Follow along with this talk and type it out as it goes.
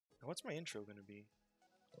What's my intro gonna be?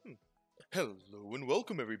 Hello and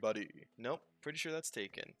welcome everybody. Nope, pretty sure that's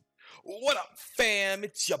taken. What up fam,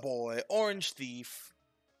 it's your boy, Orange Thief.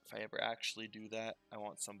 If I ever actually do that, I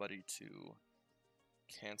want somebody to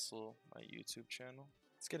cancel my YouTube channel.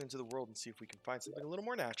 Let's get into the world and see if we can find something a little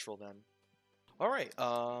more natural then. Alright,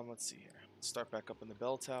 let's see here. Let's start back up in the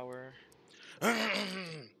bell tower.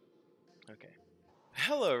 Okay.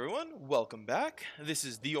 Hello everyone, welcome back. This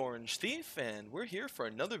is the Orange Thief, and we're here for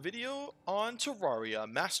another video on Terraria,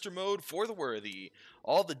 Master Mode for the Worthy.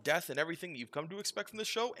 All the death and everything that you've come to expect from the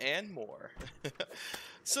show, and more.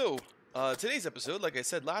 So, today's episode, like I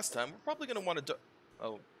said last time, we're probably going to want to...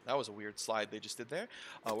 Oh, that was a weird slide they just did there.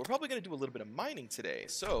 We're probably going to do a little bit of mining today,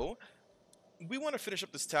 so... we want to finish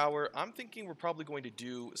up this tower. I'm thinking we're probably going to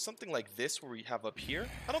do something like this where we have up here.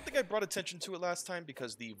 I don't think I brought attention to it last time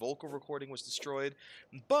because the vocal recording was destroyed.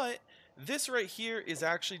 But this right here is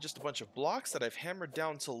actually just a bunch of blocks that I've hammered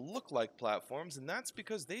down to look like platforms. And that's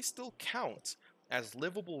because they still count as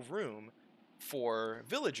livable room for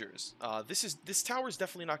villagers. This tower is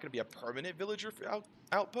definitely not going to be a permanent villager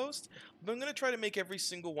outpost, but I'm going to try to make every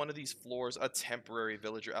single one of these floors a temporary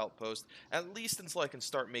villager outpost, at least until I can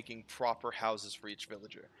start making proper houses for each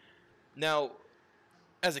villager. Now,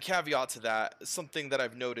 as a caveat to that, something that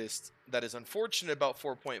I've noticed that is unfortunate about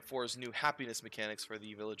 4.4's new happiness mechanics for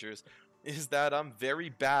the villagers is that I'm very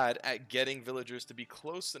bad at getting villagers to be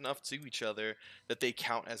close enough to each other that they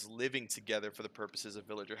count as living together for the purposes of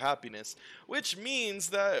villager happiness, which means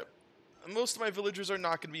that most of my villagers are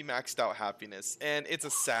not going to be maxed out happiness, and it's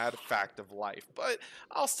a sad fact of life, but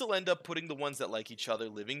I'll still end up putting the ones that like each other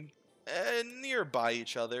living nearby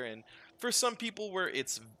each other, and for some people where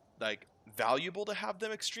it's like valuable to have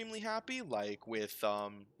them extremely happy, like with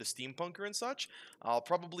the steampunker and such, I'll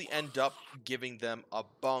probably end up giving them a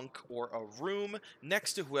bunk or a room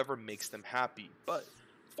next to whoever makes them happy. But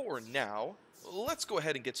for now, let's go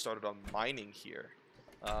ahead and get started on mining here.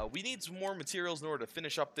 We need some more materials in order to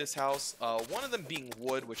finish up this house, one of them being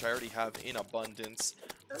wood, which I already have in abundance,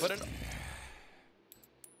 but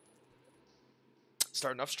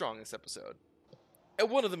starting off strong this episode.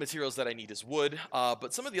 One of the materials that I need is wood,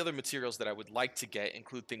 but some of the other materials that I would like to get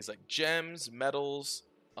include things like gems, metals,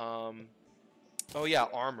 oh yeah,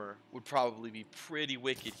 armor would probably be pretty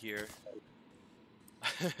wicked here.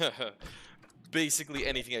 Basically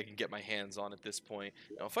anything I can get my hands on at this point.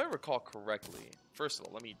 Now, if I recall correctly, first of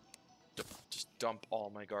all, let me just dump all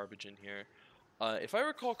my garbage in here. If I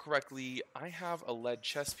recall correctly, I have a lead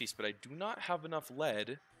chest piece, but I do not have enough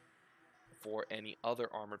lead for any other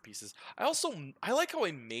armor pieces. I like how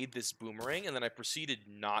I made this boomerang and then I proceeded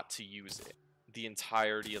not to use it the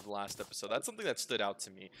entirety of the last episode. That's something that stood out to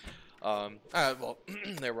me. Well,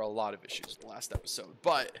 there were a lot of issues in the last episode,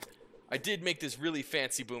 but I did make this really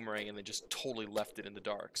fancy boomerang and then just totally left it in the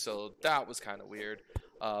dark, so that was kind of weird.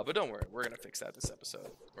 But don't worry, we're going to fix that this episode.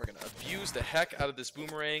 We're going to abuse the heck out of this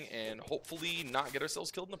boomerang and hopefully not get ourselves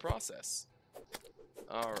killed in the process.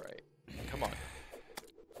 Alright, come on.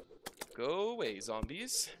 Go away,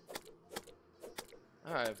 zombies.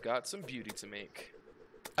 I've got some beauty to make.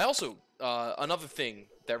 I also, another thing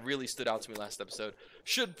that really stood out to me last episode,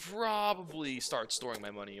 should probably start storing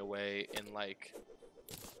my money away in, like,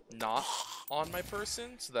 not on my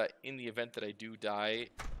person, so that in the event that I do die,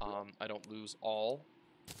 I don't lose all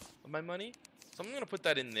of my money. So I'm going to put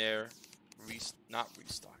that in there. Not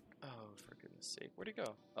restock. Oh, for goodness sake. Where'd it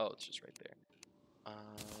go? Oh, it's just right there.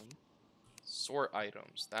 Sort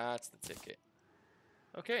items. That's the ticket.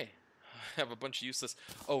 Okay. I have a bunch of useless...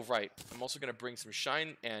 Oh, right. I'm also going to bring some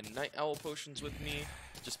shine and night owl potions with me,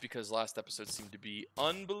 just because last episode seemed to be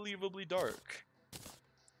unbelievably dark.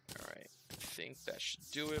 Alright. I think that should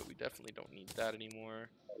do it. We definitely don't need that anymore.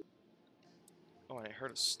 Oh, and I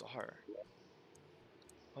heard a star.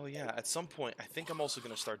 Oh, yeah. At some point, I think I'm also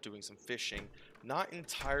going to start doing some fishing. Not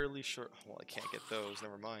entirely sure... Well, I can't get those.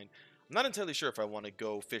 Never mind. I'm not entirely sure if I want to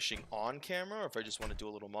go fishing on camera or if I just want to do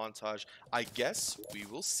a little montage. I guess we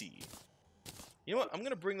will see. You know what? I'm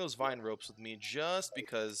going to bring those vine ropes with me just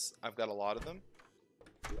because I've got a lot of them.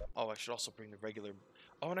 Oh, I should also bring the regular...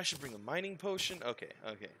 Oh, and I should bring the mining potion. Okay,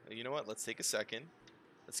 okay. You know what? Let's take a second.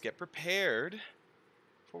 Let's get prepared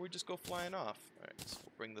before we just go flying off. Alright, so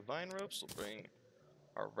we'll bring the vine ropes. We'll bring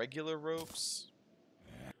our regular ropes.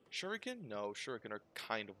 Shuriken? No, shuriken are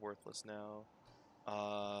kind of worthless now.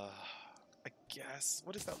 I guess.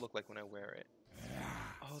 What does that look like when I wear it?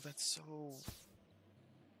 Oh, that's so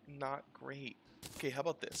not great. Okay, how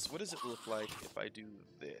about this? What does it look like if I do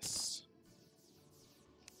this?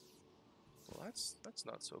 Well, that's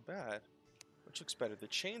not so bad. Which looks better, the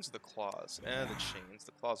chains or the claws? The chains.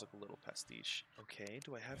 The claws look a little pastiche. Okay,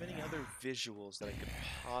 do I have any other visuals that I could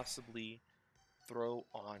possibly throw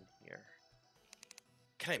on here?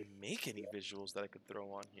 Can I make any visuals that I could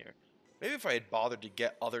throw on here? Maybe if I had bothered to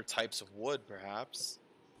get other types of wood, perhaps.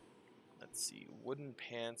 Let's see. Wooden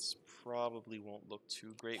pants probably won't look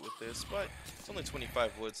too great with this, but it's only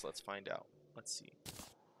 25 wood, so let's find out. Let's see.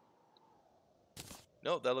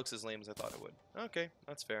 No, that looks as lame as I thought it would. Okay,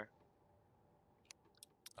 that's fair.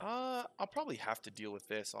 I'll probably have to deal with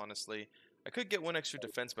this, honestly. I could get one extra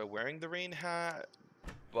defense by wearing the rain hat,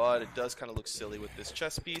 but it does kind of look silly with this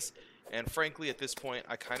chest piece. And frankly, at this point,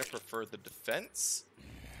 I kind of prefer the defense.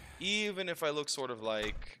 Even if I look sort of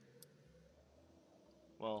like...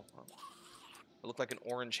 Well, I look like an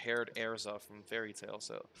orange-haired Erza from Fairy Tail,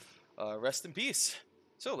 so... rest in peace.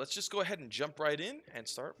 So, let's just go ahead and jump right in and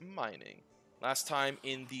start mining. Last time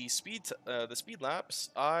in the speed laps,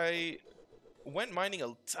 I went mining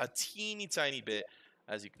a teeny tiny bit,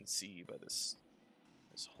 as you can see by this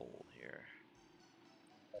hole here.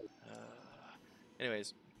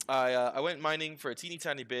 Anyways, I went mining for a teeny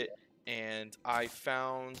tiny bit, and I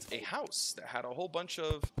found a house that had a whole bunch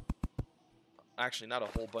of... Actually, not a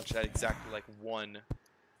whole bunch, it had exactly like one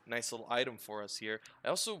nice little item for us here.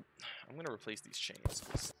 I'm going to replace these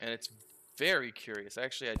chains, and it's very curious. I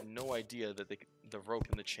actually had no idea that the rope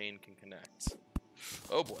and the chain can connect.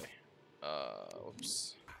 Oh boy.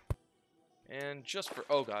 Oops. And just for...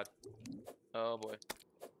 Oh god. Oh boy.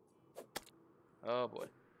 Oh boy.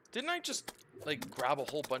 Didn't I just, like, grab a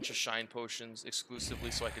whole bunch of shine potions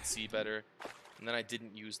exclusively so I could see better? And then I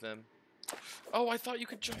didn't use them? Oh, I thought you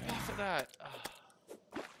could jump off of that.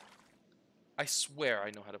 I swear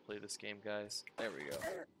I know how to play this game, guys. There we go.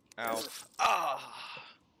 Ow.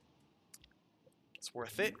 It's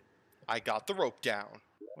worth it. I got the rope down.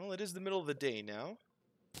 Well, it is the middle of the day now.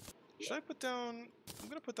 Should I put down... I'm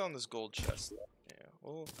going to put down this gold chest. Yeah,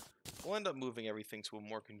 we'll end up moving everything to a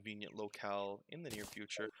more convenient locale in the near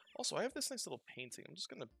future. Also, I have this nice little painting. I'm just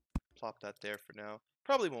going to plop that there for now.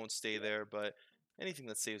 Probably won't stay there, but anything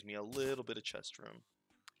that saves me a little bit of chest room.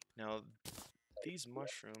 Now, these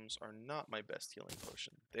mushrooms are not my best healing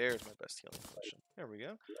potion. There's my best healing potion. There we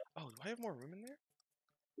go. Oh, do I have more room in there?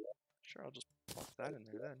 Sure, I'll just pop that in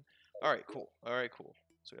there then. Alright, cool. Alright, cool.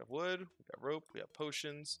 So we have wood, we got rope, we have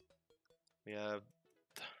potions. We have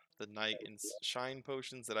the night and shine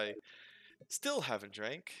potions that I still haven't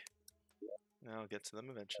drank. Now I'll get to them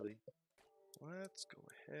eventually. Let's go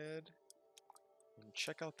ahead and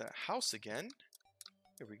check out that house again.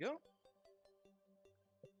 Here we go.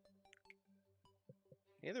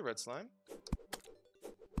 Hey there, red slime.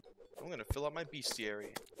 I'm going to fill up my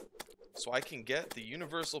bestiary so I can get the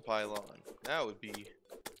universal pylon. That would be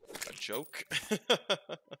a joke.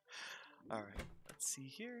 Alright, let's see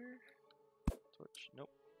here. Torch. Nope.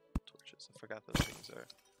 Torches. I forgot those things are.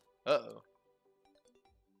 Uh-oh.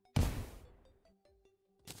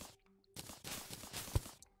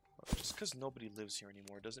 Just because nobody lives here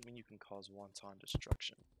anymore doesn't mean you can cause wanton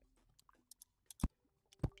destruction.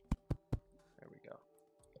 There we go.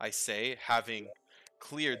 I say, having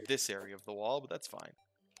cleared this area of the wall, but that's fine.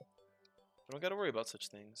 I don't gotta worry about such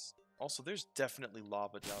things. Also, there's definitely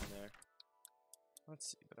lava down there. Let's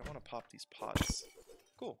see, but I want to pop these pots.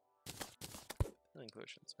 Cool. Healing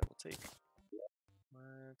potions, I will take.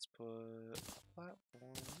 Let's put a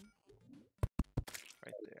platform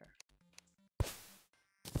right there.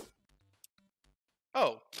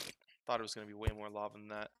 Oh! Thought it was going to be way more lava than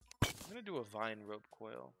that. I'm going to do a vine rope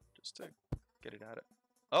coil, just to get it at it.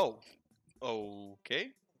 Oh!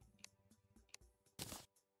 Okay.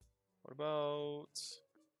 What about...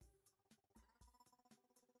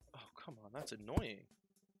 Oh, come on, that's annoying.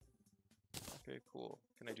 Okay, cool.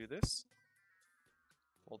 Can I do this?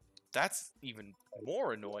 Well, that's even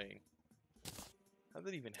more annoying. How did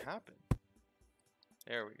that even happen?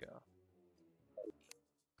 There we go.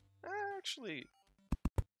 Actually,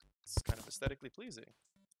 it's kind of aesthetically pleasing.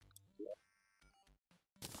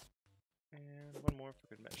 And one more for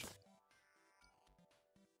good measure.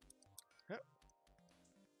 Yep.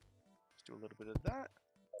 Let's do a little bit of that.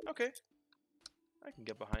 Okay. I can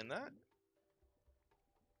get behind that.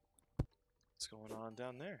 What's going on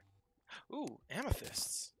down there? Ooh,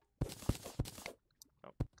 amethysts.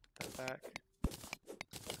 Oh, put that back.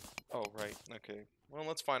 Oh, right. Okay. Well,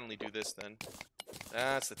 let's finally do this then.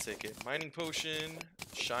 That's the ticket. Mining potion,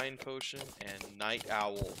 shine potion, and night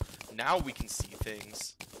owl. Now we can see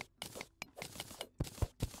things.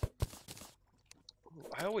 Ooh,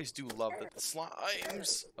 I always do love that the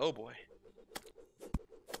slimes... Oh boy.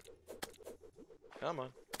 Come on.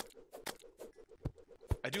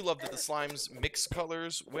 I do love that the slimes mix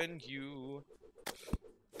colors when you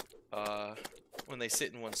when they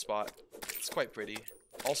sit in one spot. It's quite pretty.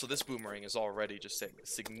 Also, this boomerang is already just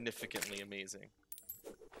significantly amazing.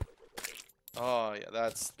 Oh yeah,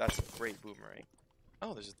 that's a great boomerang.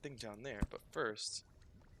 Oh, there's a thing down there, but first,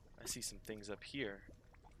 I see some things up here.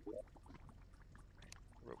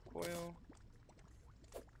 Rope coil.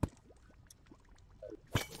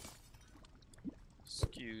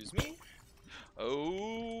 Excuse me.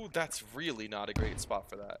 Oh, that's really not a great spot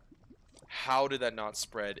for that. How did that not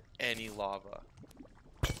spread any lava?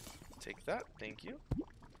 Take that, thank you.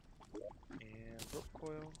 And rope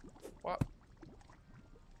coil. Whop.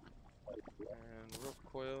 And rope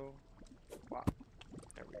coil. Whop.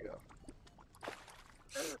 There we go.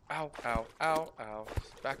 Ow, ow, ow, ow.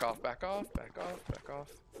 Back off, back off, back off, back off.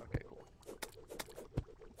 Okay, cool.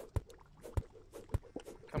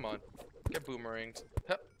 Come on. Get boomeranged.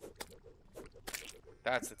 Hup.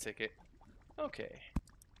 That's the ticket. Okay.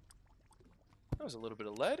 That was a little bit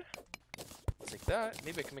of lead. I'll take that.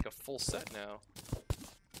 Maybe I can make a full set now.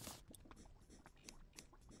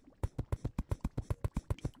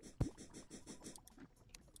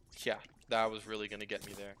 Yeah, that was really going to get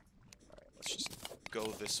me there. Alright, let's just go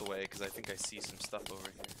this way, because I think I see some stuff over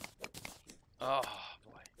here. Oh,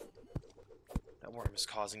 boy. That worm is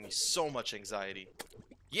causing me so much anxiety.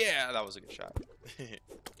 Yeah, that was a good shot.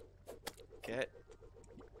 Get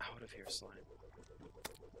out of here, slime.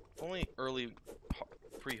 If only early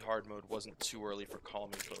pre-hard mode wasn't too early for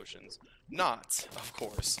calming potions. Not, of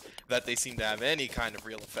course, that they seem to have any kind of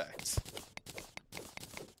real effect.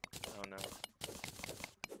 Oh no.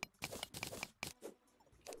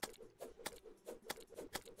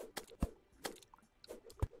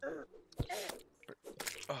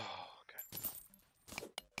 Oh, okay.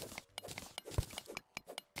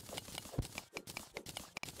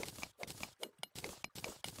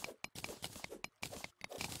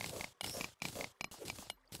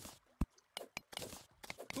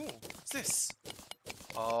 Ooh, what's this?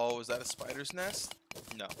 Oh, is that a spider's nest?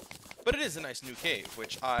 No. But it is a nice new cave,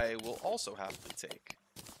 which I will also happily take.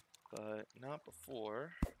 But not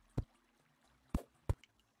before.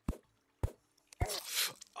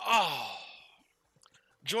 Oh!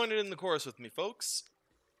 Join it in the chorus with me, folks.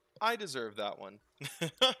 I deserve that one.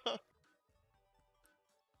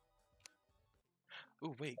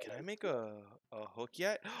 Ooh, wait, can I make a hook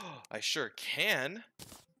yet? I sure can.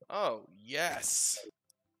 Oh, yes.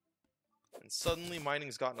 And suddenly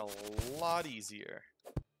mining's gotten a lot easier.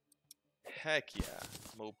 Heck yeah.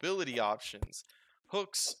 Mobility options.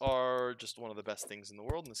 Hooks are just one of the best things in the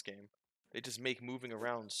world in this game. They just make moving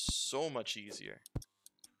around so much easier.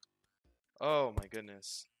 Oh my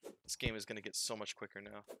goodness. This game is going to get so much quicker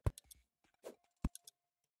now.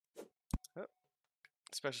 Oh.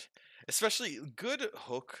 Especially good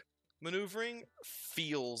hook maneuvering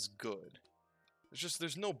feels good.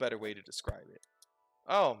 There's no better way to describe it.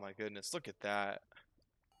 Oh my goodness, look at that.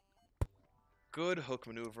 Good hook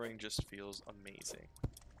maneuvering just feels amazing.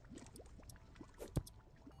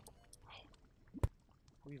 Oh.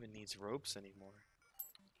 Who even needs ropes anymore?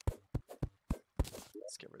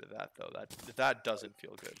 Let's get rid of that though. That doesn't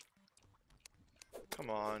feel good. Come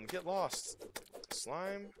on, get lost.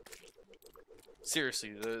 Slime.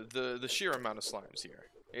 Seriously, the sheer amount of slimes here.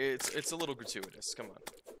 It's a little gratuitous. Come on.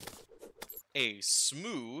 A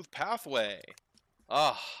smooth pathway.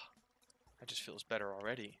 Ah, that just feels better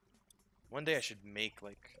already. One day I should make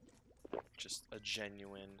like just a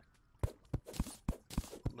genuine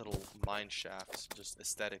little mine shaft, just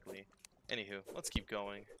aesthetically. Anywho, let's keep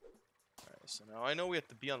going. Alright, so now I know we have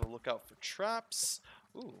to be on the lookout for traps.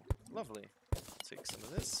 Ooh, lovely. Take some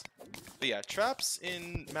of this. But yeah, traps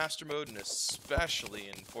in Master Mode, and especially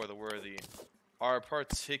in For the Worthy, are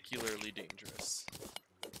particularly dangerous.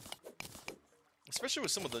 Especially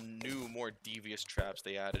with some of the new, more devious traps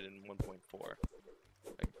they added in 1.4.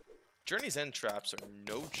 Like, Journey's End traps are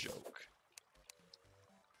no joke.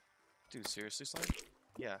 Dude, seriously, slime?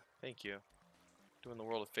 Yeah, thank you. Doing the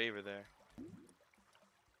world a favor there.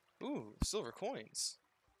 Ooh, silver coins.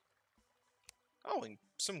 Oh, and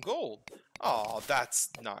some gold. Oh, that's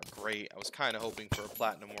not great. I was kind of hoping for a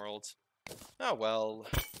platinum world. Oh, well.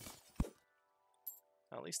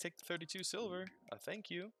 I'll at least take the 32 silver.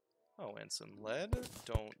 Thank you. Oh, and some lead.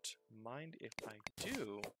 Don't mind if I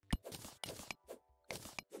do.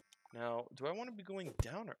 Now, do I want to be going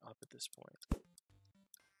down or up at this point?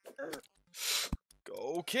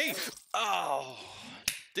 Okay. Oh,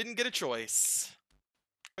 didn't get a choice.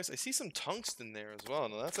 I see some tungsten there as well.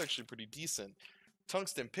 Now, that's actually pretty decent.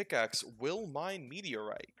 Tungsten pickaxe will mine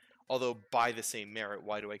meteorite. Although, by the same merit,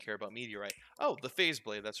 why do I care about meteorite? Oh, the phase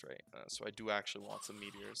blade, that's right. So I do actually want some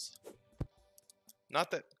meteors. Not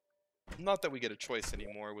that Not that we get a choice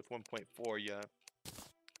anymore. With 1.4, yeah.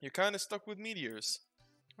 You're kind of stuck with meteors.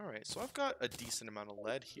 Alright, so I've got a decent amount of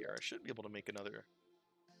lead here. I should be able to make another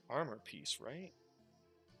armor piece, right?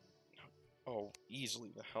 Oh, easily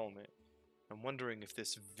the helmet. I'm wondering if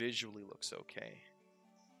this visually looks okay.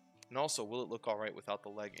 And also, will it look alright without the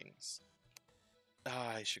leggings?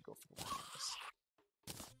 I should go for the leggings.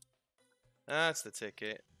 That's the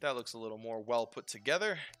ticket. That looks a little more well put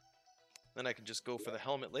together. Then I can just go for the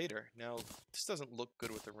helmet later. Now, this doesn't look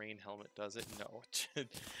good with the rain helmet, does it? No,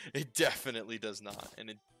 it definitely does not.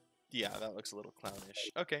 And yeah, that looks a little clownish.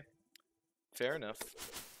 Okay, fair enough.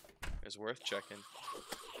 It's worth checking.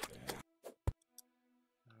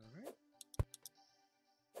 Alright.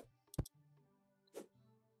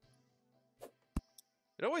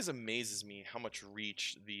 It always amazes me how much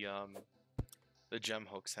reach the gem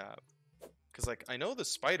hooks have. Because, like, I know the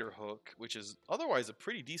spider hook, which is otherwise a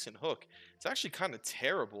pretty decent hook, it's actually kind of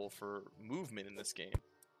terrible for movement in this game.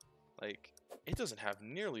 Like, it doesn't have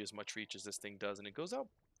nearly as much reach as this thing does, and it goes out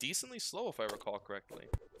decently slow if I recall correctly.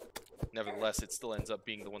 Nevertheless, it still ends up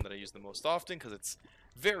being the one that I use the most often, because it's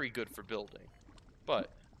very good for building.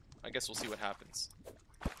 But, I guess we'll see what happens.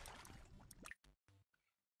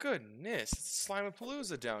 Goodness, it's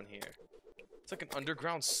Slimapalooza down here. It's like an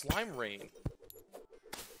underground slime rain.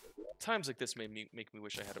 Times like this make me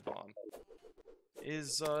wish I had a bomb.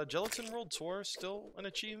 Is Gelatin World Tour still an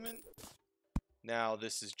achievement? Now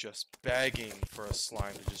this is just begging for a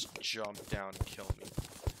slime to just jump down and kill me.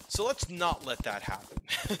 So let's not let that happen.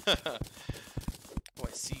 Oh,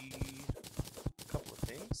 I see a couple of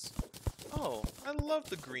things. Oh, I love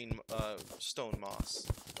the green stone moss.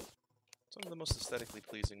 Some of the most aesthetically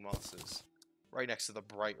pleasing mosses. Right next to the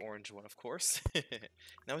bright orange one, of course.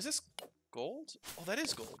 Now, is this gold? Oh, that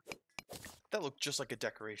is gold. That looked just like a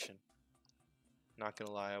decoration. Not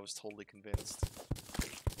gonna lie, I was totally convinced.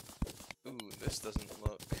 Ooh, this doesn't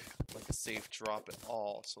look like a safe drop at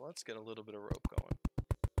all, so let's get a little bit of rope going.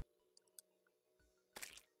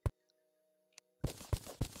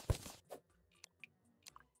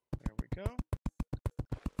 There we go.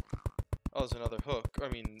 Oh, there's another hook. I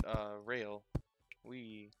mean, rail.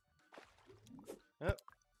 Yep. There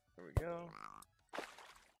we go.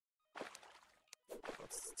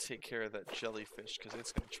 Let's take care of that jellyfish, because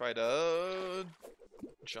it's going to try to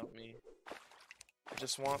jump me. I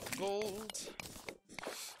just want the gold.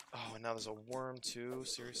 Oh, and now there's a worm, too.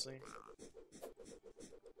 Seriously?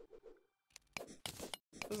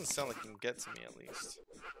 Doesn't sound like you can get to me, at least.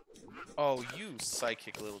 Oh, you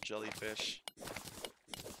psychic little jellyfish.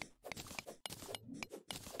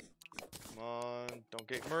 Come on, don't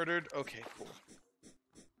get murdered. Okay, cool.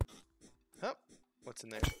 Huh? What's in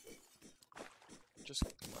there? Just,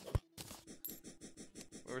 come on.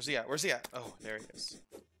 Where's he at? Where's he at? Oh, there he is.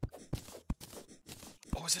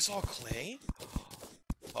 Oh, is this all clay?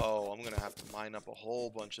 Oh, I'm gonna have to mine up a whole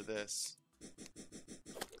bunch of this.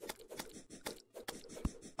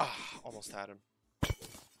 Ah, almost had him.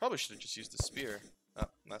 Probably should have just used the spear. Oh,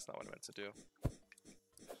 that's not what I meant to do.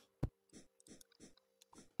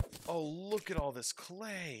 Oh, look at all this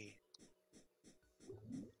clay.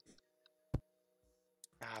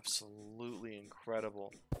 Absolutely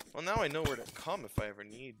incredible. Well, now I know where to come if I ever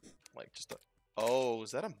need, like, just a... Oh,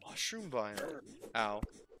 is that a mushroom biome? Ow.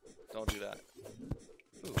 Don't do that.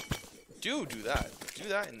 Ooh. Do that. Do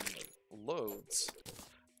that in loads.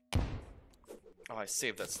 Oh, I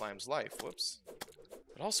saved that slime's life. Whoops.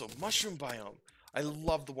 But also, mushroom biome. I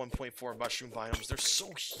love the 1.4 mushroom biomes. They're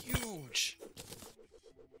so huge.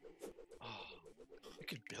 Oh, you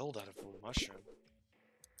could build out of a mushroom.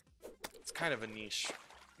 It's kind of a niche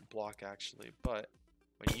block, actually, but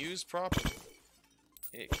when used properly,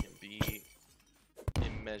 it can be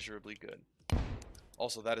immeasurably good.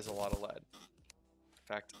 Also, that is a lot of lead. In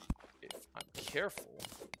fact, if I'm careful,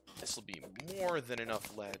 this will be more than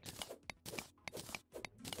enough lead.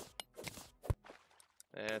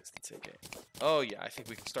 That's the ticket. Oh yeah, I think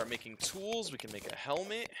we can start making tools. We can make a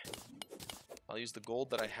helmet. I'll use the gold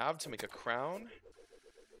that I have to make a crown.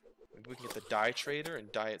 Maybe we can get the dye trader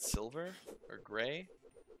and dye it silver or gray.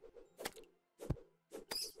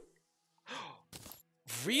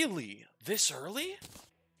 Really? This early?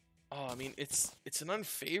 Oh, I mean, it's an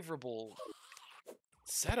unfavorable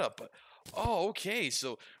setup, but oh, okay.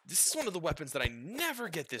 So this is one of the weapons that I never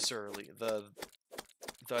get this early. The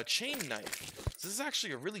chain knife. So this is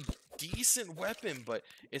actually a really decent weapon, but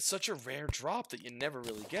it's such a rare drop that you never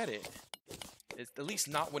really get it. It's, at least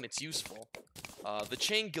not when it's useful. The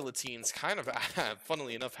chain guillotines kind of,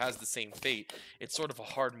 funnily enough, has the same fate. It's sort of a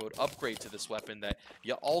hard mode upgrade to this weapon that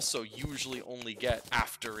you also usually only get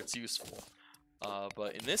after it's useful.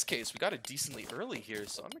 But in this case, we got it decently early here,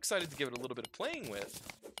 so I'm excited to give it a little bit of playing with.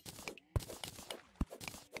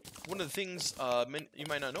 One of the things you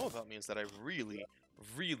might not know about me is that I really,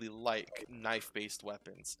 really like knife-based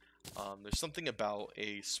weapons. There's something about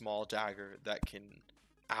a small dagger that can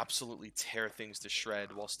absolutely tear things to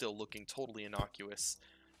shred while still looking totally innocuous.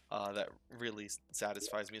 That really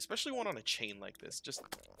satisfies me, especially one on a chain like this. Just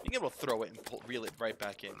being able to throw it and reel it right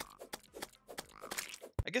back in.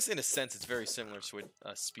 I guess in a sense it's very similar to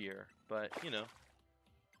a spear, but you know.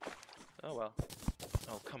 Oh well.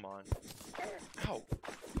 Oh, come on. Ow!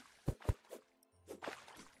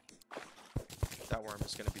 That worm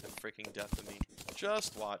is gonna be the freaking death of me.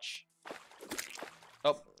 Just watch.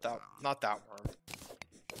 Oh, not that worm.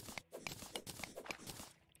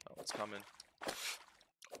 Oh, it's coming.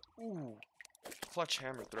 Ooh. Clutch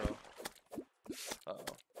hammer throw.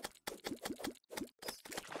 Uh-oh.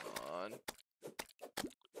 Come on.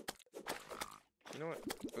 You know what?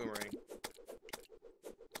 Boomerang.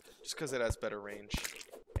 Just because it has better range.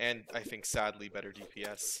 And, I think, sadly, better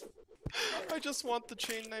DPS. I just want the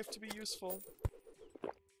chain knife to be useful.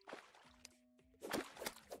 I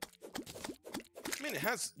mean, it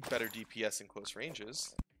has better DPS in close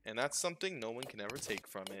ranges. And that's something no one can ever take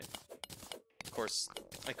from it. Of course,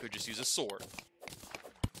 I could just use a sword.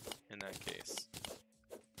 In that case.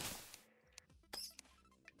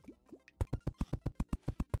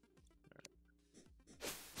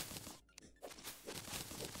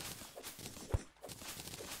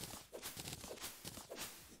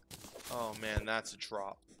 Oh man, that's a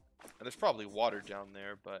drop. And there's probably water down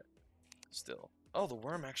there, but still. Oh, the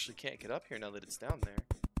worm actually can't get up here now that it's down there.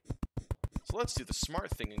 So let's do the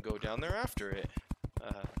smart thing and go down there after it.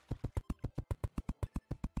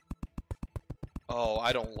 Oh,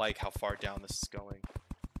 I don't like how far down this is going.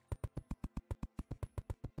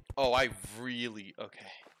 Oh, I really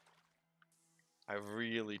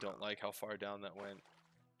don't like how far down that went.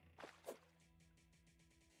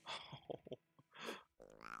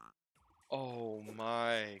 Oh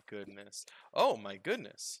my goodness. Oh my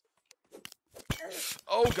goodness.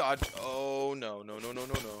 Oh god. Oh no, no, no, no,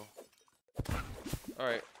 no, no.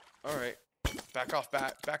 Alright. Alright. Back off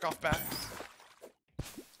bat. Back off bat.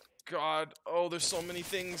 God. Oh, there's so many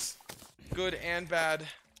things. Good and bad.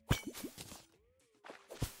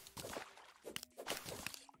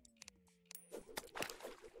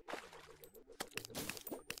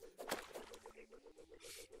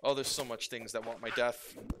 Oh, there's so much things that want my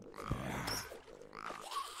death.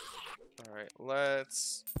 Alright,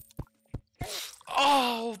 let's...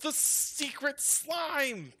 Oh, the secret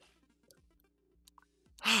slime!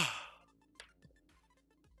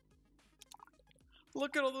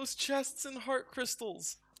 Look at all those chests and heart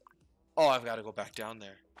crystals. Oh, I've got to go back down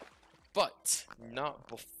there. But, not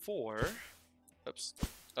before... Oops.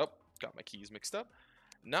 Oh, got my keys mixed up.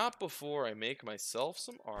 Not before I make myself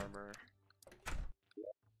some armor.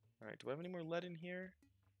 Alright, do I have any more lead in here?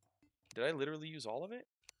 Did I literally use all of it?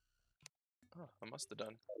 Oh, I must have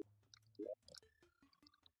done.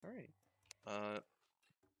 Alright.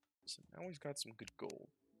 So now we've got some good gold.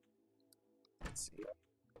 Let's see.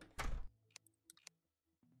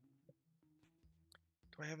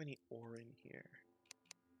 Do I have any ore in here?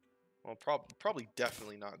 Well, probably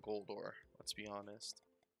definitely not gold ore, let's be honest.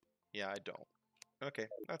 Yeah, I don't. Okay,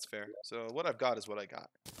 that's fair. So what I've got is what I got.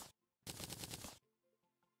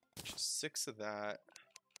 Just 6 of that.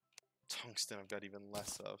 Tungsten I've got even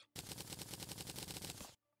less of.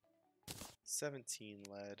 17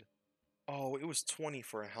 lead. Oh, it was 20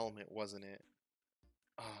 for a helmet, wasn't it?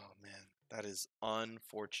 Oh man, that is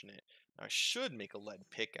unfortunate. I should make a lead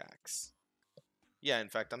pickaxe. Yeah, in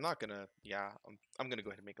fact, I'm not gonna... Yeah, I'm gonna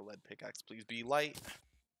go ahead and make a lead pickaxe. Please be light.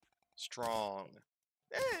 Strong.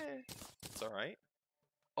 It's alright.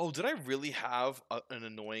 Oh, did I really have an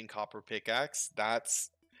annoying copper pickaxe?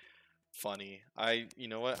 That's funny. You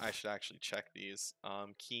know what? I should actually check these.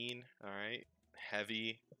 Keen. Alright.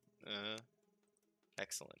 Heavy.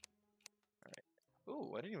 Excellent. Alright.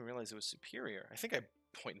 Ooh, I didn't even realize it was superior. I think I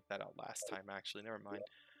pointed that out last time, actually. Never mind.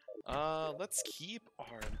 Let's keep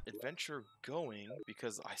our adventure going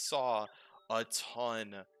because I saw a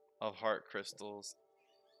ton of heart crystals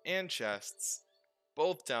and chests,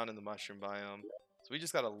 both down in the mushroom biome. So we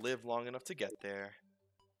just gotta live long enough to get there.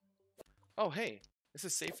 Oh, hey, this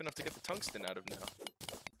is safe enough to get the tungsten out of now.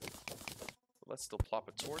 So let's still plop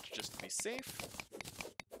a torch just to be safe.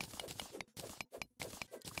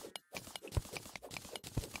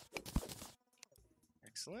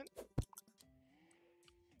 Excellent.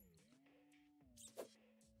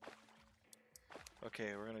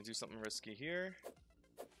 Okay, we're gonna do something risky here.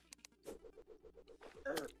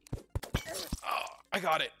 Oh, I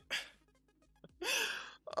got it.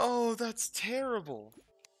 Oh, that's terrible.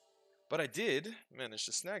 But I did manage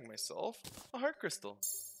to snag myself a heart crystal.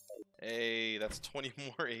 Hey, that's 20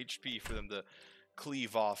 more HP for them to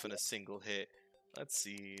cleave off in a single hit. Let's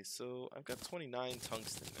see. So I've got 29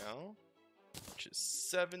 tungsten now, which is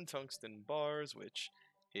 7 tungsten bars, which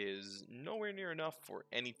is nowhere near enough for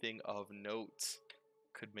anything of note.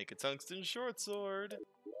 Could make a tungsten short sword.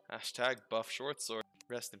 Hashtag buff short sword.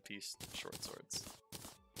 Rest in peace, short swords.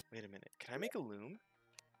 Wait a minute. Can I make a loom?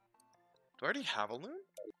 Do I already have a loom?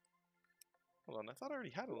 Hold on, I thought I already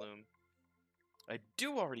had a loom. I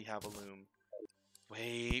do already have a loom.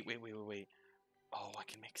 Wait. Oh, I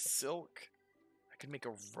can make silk. I can make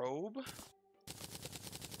a robe.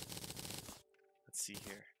 Let's see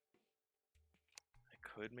here. I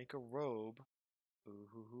could make a robe.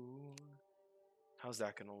 Ooh. How's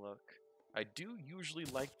that gonna look? I do usually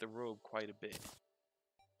like the robe quite a bit.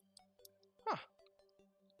 Huh.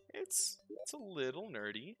 It's a little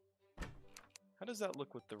nerdy. How does that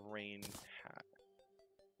look with the rain hat?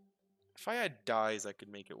 If I had dyes, I could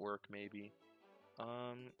make it work, maybe.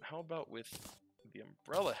 How about with the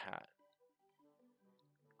umbrella hat?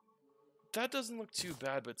 That doesn't look too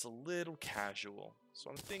bad, but it's a little casual. So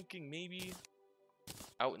I'm thinking maybe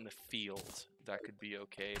out in the field, that could be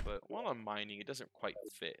okay. But while I'm mining, it doesn't quite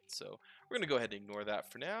fit. So we're going to go ahead and ignore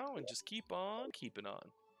that for now and just keep on keeping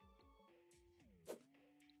on.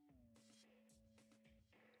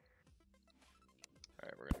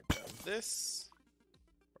 Alright, we're going to grab this.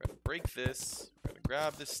 We're going to break this. We're going to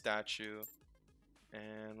grab this statue.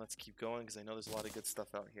 And let's keep going because I know there's a lot of good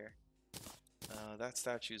stuff out here. That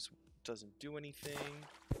statue doesn't do anything.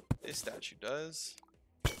 This statue does.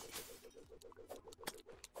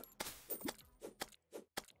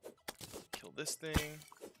 Kill this thing.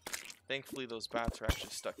 Thankfully, those bats are actually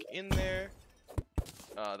stuck in there.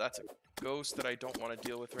 That's a ghost that I don't want to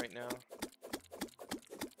deal with right now.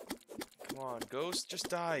 Come on, ghost, just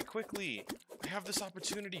die quickly. I have this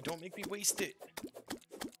opportunity. Don't make me waste it.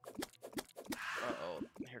 Uh-oh,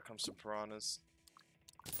 here comes some piranhas.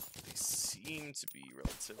 They seem to be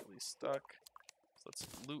relatively stuck. So let's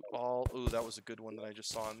loot all. Ooh, that was a good one that I just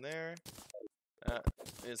saw in there. That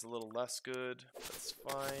is a little less good. That's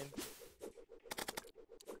fine.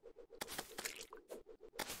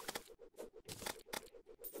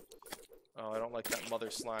 Oh, I don't like that mother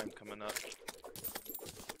slime coming up.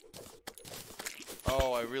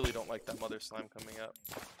 Oh, I really don't like that mother slime coming up.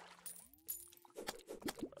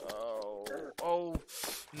 Oh,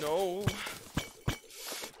 no.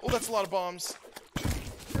 Oh, that's a lot of bombs.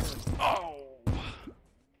 Oh.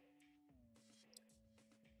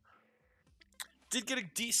 Did get a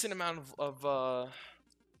decent amount of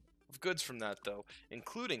goods from that, though,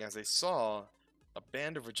 including, as I saw, a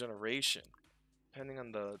band of regeneration. Depending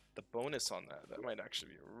on the bonus on that, that might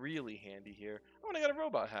actually be really handy here. Oh, and I got a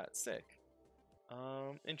robot hat. Sick.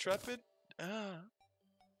 Intrepid?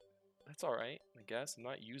 That's alright, I guess. I'm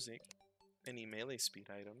not using any melee speed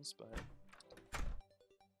items, but...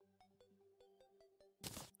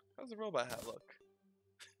 How's the robot hat look?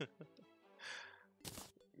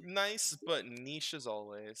 Nice, but niche as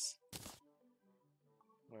always.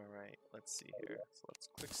 Alright, let's see here. So let's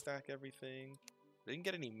quick stack everything. I didn't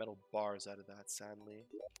get any metal bars out of that, sadly.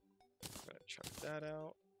 I'm gonna chuck that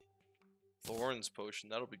out. Thorns potion,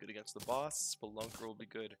 that'll be good against the boss. Spelunker will be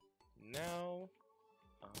good now.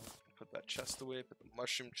 Put that chest away, put the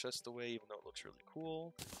mushroom chest away, even though it looks really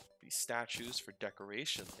cool. These statues for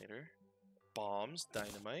decoration later. Bombs,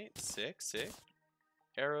 dynamite, sick.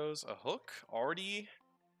 Arrows, a hook. Already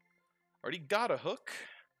got a hook.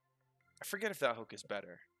 I forget if that hook is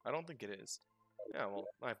better. I don't think it is. Yeah, well,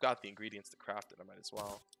 I've got the ingredients to craft it. I might as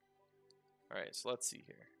well. Alright, so let's see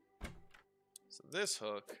here. So this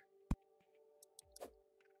hook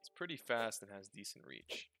is pretty fast and has decent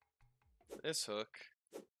reach. This hook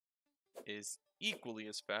is equally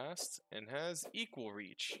as fast and has equal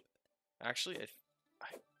reach. Actually,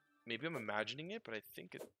 maybe I'm imagining it, but I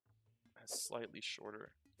think it has slightly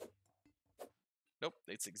shorter. Nope,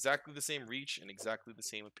 it's exactly the same reach and exactly the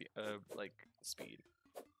same like speed.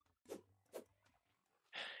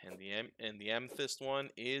 And the amethyst one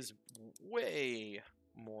is way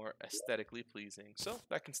more aesthetically pleasing, so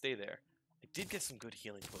that can stay there. I did get some good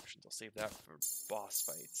healing potions. I'll save that for boss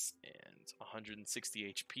fights. And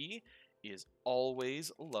 160 HP is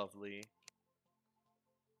always lovely.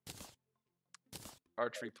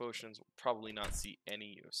 Archery potions will probably not see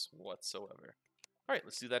any use whatsoever. Alright,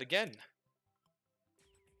 let's do that again.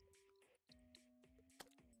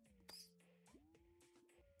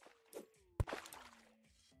 I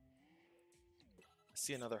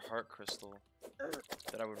see another heart crystal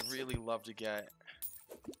that I would really love to get.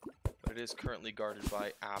 But But it is currently guarded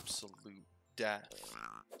by absolute death.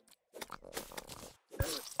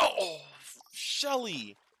 Oh,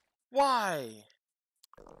 Shelly! Why?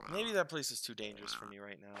 Maybe that place is too dangerous for me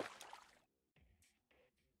right now.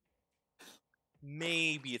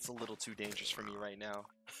 Maybe it's a little too dangerous for me right now.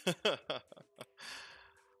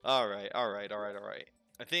 Alright.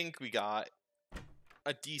 I think we got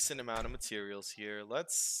a decent amount of materials here.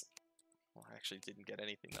 Let's... Well, I actually didn't get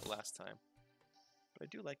anything that last time. But I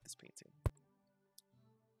do like this painting.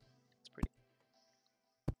 It's pretty.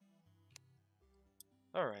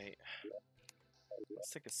 Alright. Let's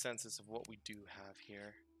take a census of what we do have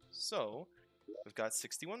here. So, we've got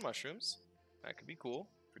 61 mushrooms. That could be cool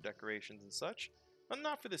for decorations and such. But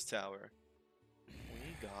not for this tower.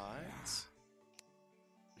 We got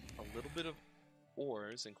a little bit of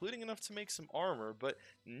ores, including enough to make some armor, but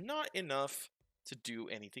not enough to do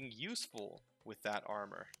anything useful with that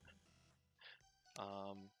armor.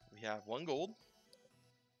 We have 1 gold,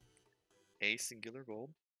 a singular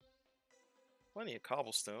gold, plenty of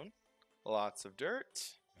cobblestone, lots of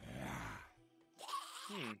dirt.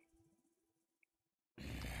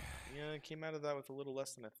 Yeah, it came out of that with a little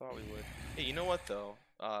less than I thought we would. Hey, you know what though?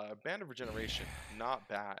 Band of Regeneration, not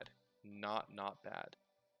bad. Not bad.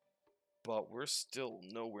 But we're still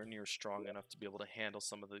nowhere near strong enough to be able to handle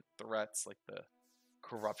some of the threats, like the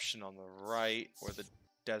corruption on the right, or the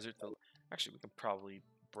desert. Actually, we can probably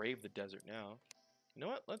brave the desert now. You know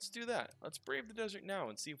what? Let's do that. Let's brave the desert now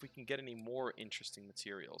and see if we can get any more interesting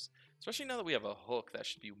materials. Especially now that we have a hook, that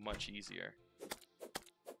should be much easier.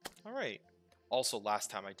 Alright. Also, last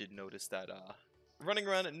time I did notice that running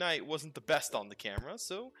around at night wasn't the best on the camera,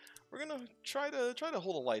 so we're gonna try to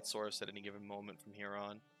hold a light source at any given moment from here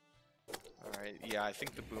on. Alright, yeah, I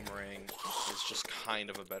think the boomerang is just kind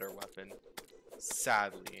of a better weapon.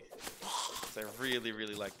 Sadly. Because I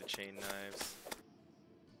really like the chain knives.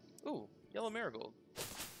 Ooh, yellow marigold.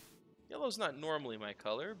 Yellow's not normally my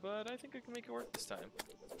color, but I think I can make it work this time.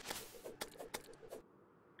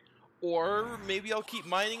 Or maybe I'll keep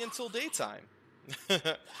mining until daytime.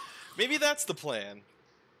 Maybe that's the plan.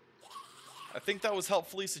 I think that was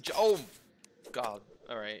helpfully oh god.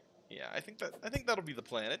 Alright. Yeah, I think that'll be the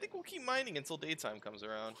plan. I think we'll keep mining until daytime comes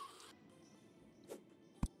around.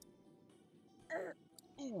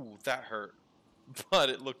 Ooh, that hurt. But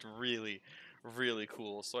it looked really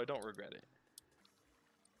cool, so I don't regret it.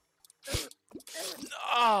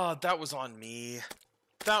 Ah, that was on me.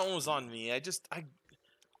 That one was on me. I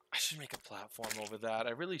should make a platform over that.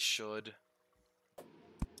 I really should.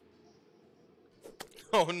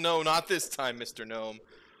 Oh no, not this time, Mr. Gnome.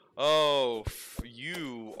 Oh,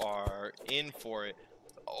 you are in for it.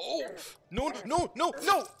 Oh, no!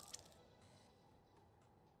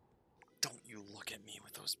 Don't you look at me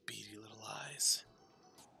with those beady little eyes.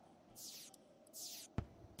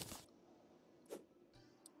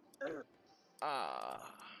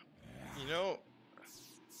 You know,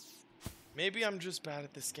 maybe I'm just bad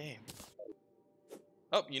at this game.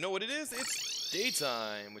 Oh, you know what it is? It's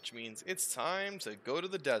daytime, which means it's time to go to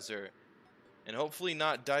the desert. And hopefully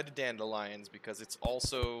not die to dandelions, because it's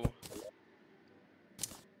also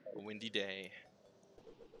a windy day.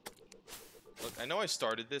 Look, I know I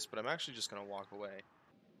started this, but I'm actually just going to walk away.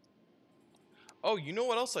 Oh, you know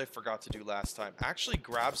what else I forgot to do last time? Actually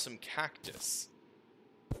grab some cactus.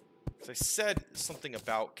 Because I said something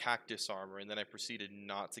about cactus armor, and then I proceeded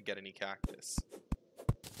not to get any cactus.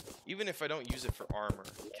 Even if I don't use it for armor,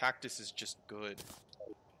 cactus is just good.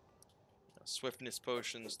 Swiftness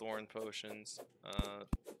potions, thorn potions,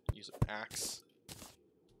 use an axe.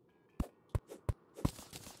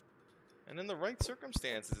 And in the right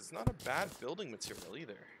circumstances, it's not a bad building material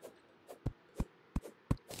either.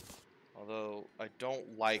 Although, I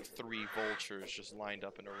don't like 3 vultures just lined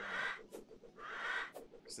up in a row.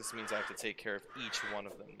 Because this means I have to take care of each one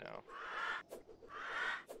of them now.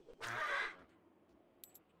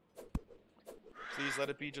 Please let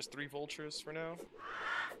it be just 3 vultures for now.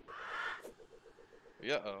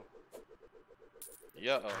 Uh-oh.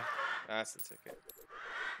 That's the ticket.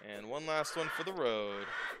 And one last one for the road.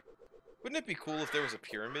 Wouldn't it be cool if there was a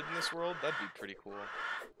pyramid in this world? That'd be pretty cool.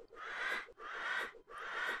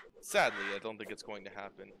 Sadly, I don't think it's going to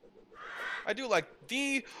happen. I do like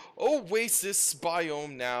the oasis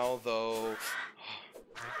biome now, though.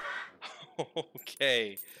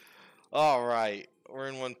 Okay. Alright. We're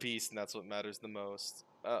in one piece, and that's what matters the most.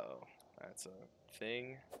 Uh-oh. That's a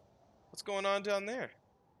thing. What's going on down there?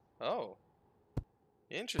 Oh.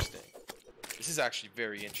 Interesting. This is actually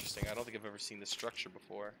very interesting. I don't think I've ever seen this structure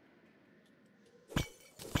before.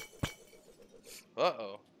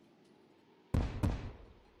 Uh-oh.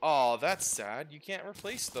 Oh, that's sad. You can't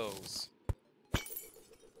replace those.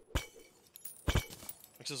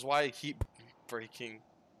 which is why I keep breaking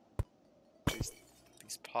these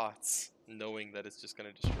pots, knowing that it's just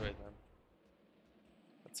gonna destroy them.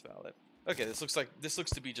 That's valid. Okay, this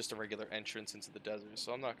looks to be just a regular entrance into the desert,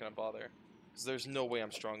 so I'm not gonna bother, because there's no way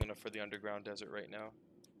I'm strong enough for the underground desert right now.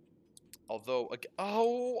 Although,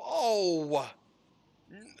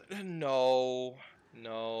 no,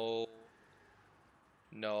 no.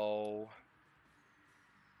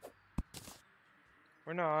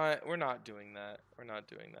 We're not doing that. We're not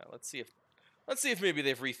doing that. Let's see if maybe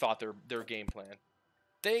they've rethought their game plan.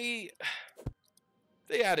 They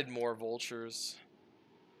added more vultures.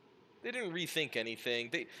 They didn't rethink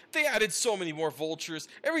anything. They added so many more vultures.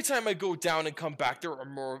 Every time I go down and come back, there are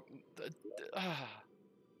more.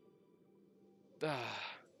 I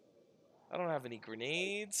don't have any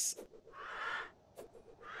grenades.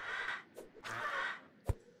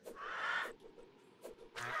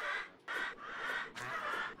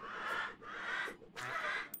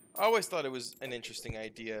 I always thought it was an interesting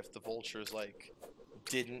idea if the vultures, like,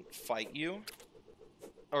 didn't fight you.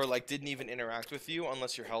 Or, like, didn't even interact with you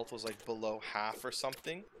unless your health was, like, below half or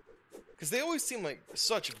something. Because they always seem like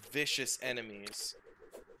such vicious enemies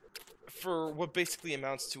for what basically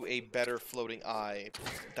amounts to a better floating eye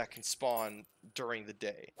that can spawn during the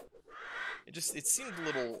day. It seemed a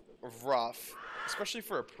little rough, especially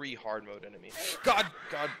for a pre-hard mode enemy. God,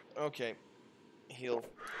 okay. Heal.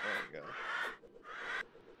 There we go.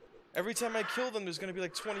 Every time I kill them, there's going to be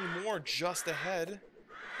like 20 more just ahead.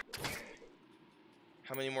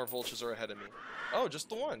 How many more vultures are ahead of me? Oh, just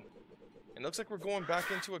the one. It looks like we're going back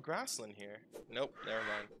into a grassland here. Nope, never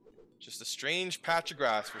mind. Just a strange patch of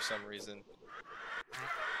grass for some reason.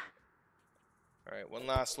 Alright, one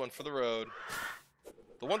last one for the road.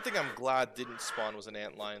 The one thing I'm glad didn't spawn was an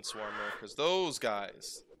antlion swarmer, because those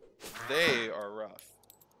guys, they are rough.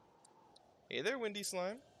 Hey there, Windy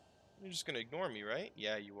Slime. You're just going to ignore me, right?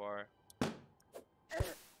 Yeah, you are.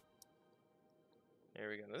 There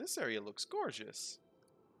we go. Now this area looks gorgeous.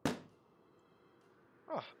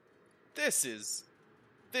 Oh, this is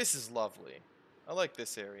lovely. I like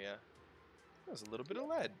this area. There's a little bit of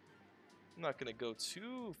lead. I'm not gonna go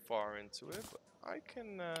too far into it, but I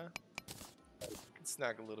can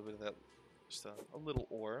snag a little bit of that, just a little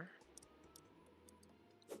ore.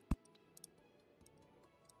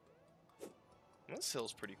 This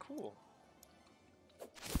hill's pretty cool.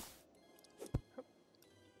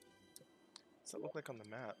 What's that look like on the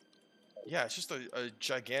map? Yeah, it's just a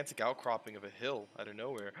gigantic outcropping of a hill out of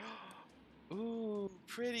nowhere. Ooh,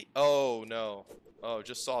 pretty. Oh, no. Oh,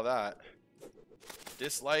 just saw that.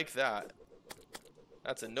 Dislike that.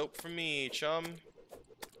 That's a nope from me, chum.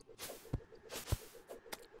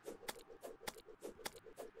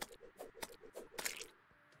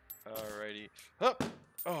 Alrighty. Up.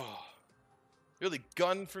 Oh. Really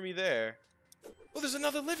gunned for me there. Oh, there's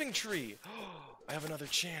another living tree. Oh, I have another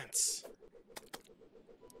chance.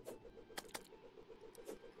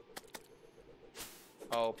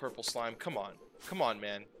 Oh, purple slime. Come on. Come on,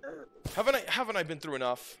 man. Haven't I been through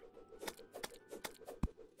enough?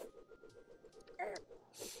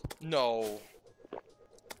 No.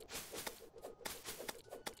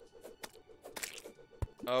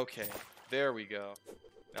 Okay. There we go.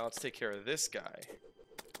 Now let's take care of this guy.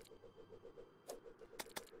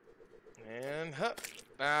 And, huh.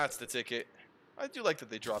 That's the ticket. I do like that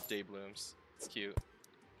they drop day blooms. It's cute.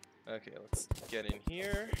 Okay, let's get in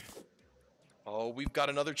here. Oh, we've got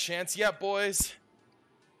another chance yet, boys.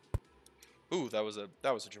 Ooh, that was a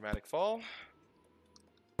dramatic fall.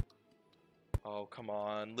 Oh, come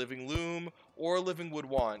on. Living Loom or Living Wood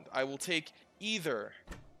Wand. I will take either.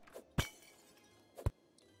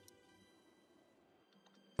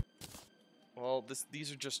 Well,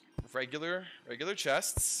 these are just regular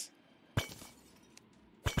chests.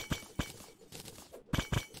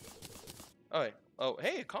 Oh,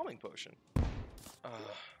 hey, a calming potion.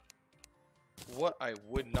 What I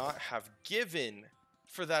would not have given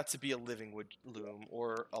for that to be a living wood loom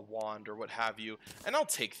or a wand or what have you. And I'll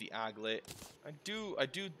take the aglet. I do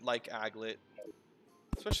like aglet,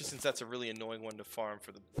 especially since that's a really annoying one to farm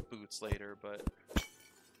for the boots later, but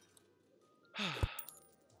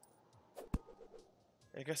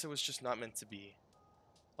I guess it was just not meant to be.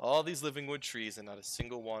 All these living wood trees and not a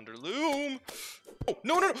single wander loom. Oh,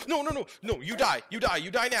 no, you die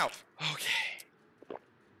now. Okay.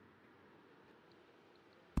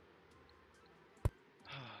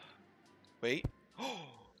 Wait. Oh,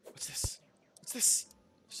 what's this? What's this?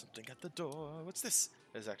 Something at the door. What's this?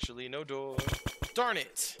 There's actually no door. Darn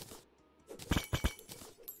it.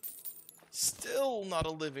 Still not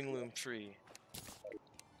a living loom tree.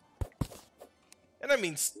 And I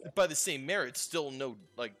mean, by the same merit, still no,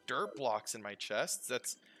 like, dirt blocks in my chests.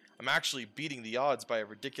 I'm actually beating the odds by a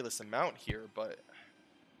ridiculous amount here, but...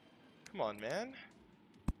 Come on, man.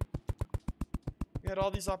 You had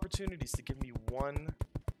all these opportunities to give me one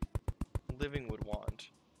living wood wand.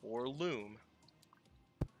 Or loom.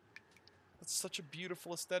 That's such a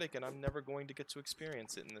beautiful aesthetic, and I'm never going to get to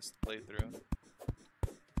experience it in this playthrough.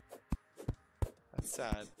 That's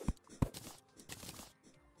sad.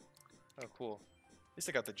 Oh, cool. At least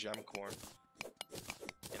I got the gem corn.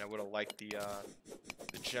 And I would have liked the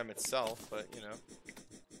gem itself, but, you know.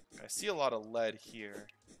 I see a lot of lead here.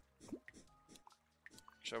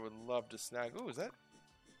 Which I would love to snag. Ooh, is that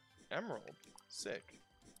emerald? Sick.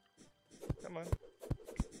 Come on.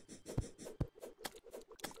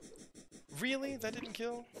 Really? That didn't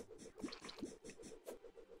kill?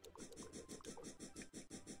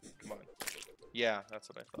 Come on. Yeah, that's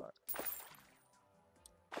what I thought.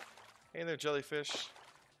 Hey there, jellyfish.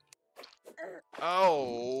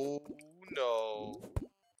 Oh, no.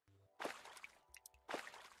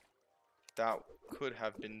 That could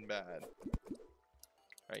have been bad.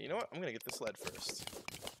 Alright, you know what? I'm gonna get this lead first.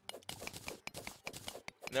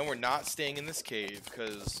 And then we're not staying in this cave,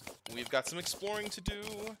 because we've got some exploring to do.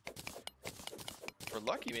 If we're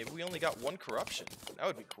lucky, maybe we only got one corruption. That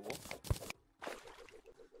would be cool.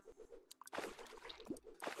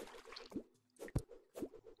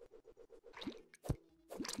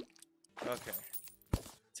 Okay.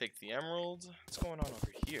 Take the emerald. What's going on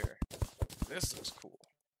over here? This looks cool.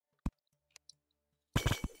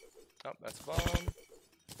 Oh, that's a bomb.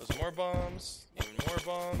 Those are more bombs. Even more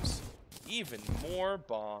bombs. Even more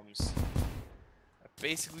bombs. I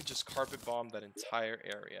basically just carpet bombed that entire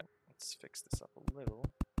area. Let's fix this up a little.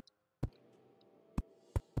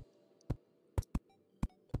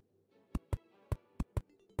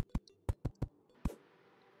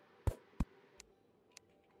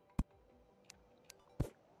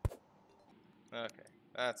 Okay,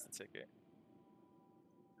 that's the ticket.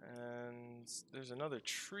 And there's another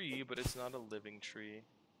tree, but it's not a living tree.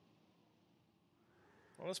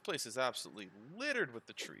 Well, this place is absolutely littered with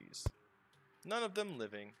the trees. None of them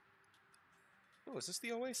living. Oh, is this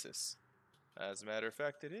the oasis? As a matter of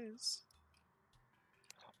fact, it is.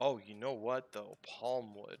 Oh, you know what, though?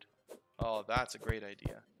 Palm wood. Oh, that's a great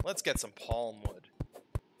idea. Let's get some palm wood.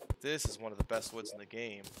 This is one of the best woods in the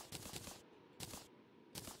game.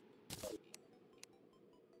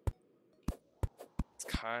 It's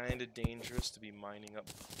kind of dangerous to be mining up,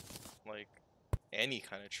 like, any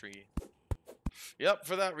kind of tree. Yep,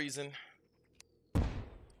 for that reason.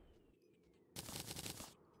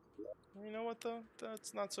 You know what, though?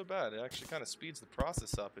 That's not so bad. It actually kind of speeds the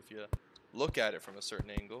process up if you look at it from a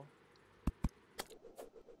certain angle.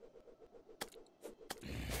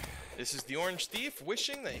 This is the Orange Thief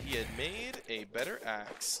wishing that he had made a better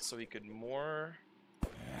axe so he could more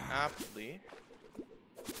aptly...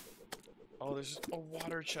 Oh, there's a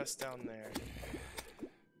water chest down there.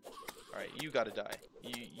 Alright, you gotta die.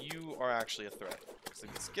 You are actually a threat. So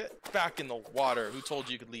let's get back in the water. Who told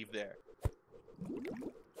you could leave there?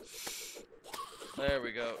 There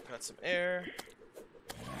we go. Got some air.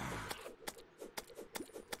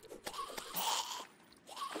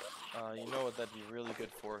 You know what that'd be really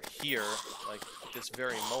good for here, like this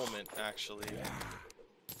very moment, actually.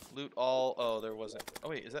 Loot all. Oh, there wasn't. Oh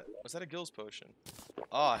wait, was that a Gills potion?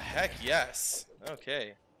 Ah, heck yes.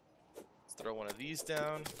 Okay. Let's throw one of these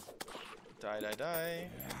down. Die, die, die.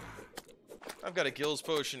 I've got a Gills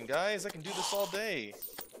potion, guys. I can do this all day.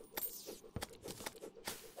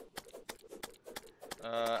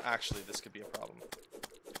 Actually, this could be a problem.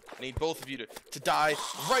 I need both of you to die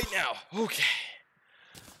right now. Okay.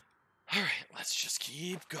 Alright, let's just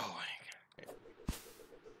keep going.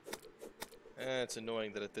 It's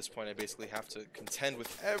annoying that at this point I basically have to contend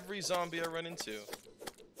with every zombie I run into.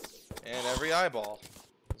 And every eyeball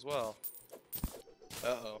as well.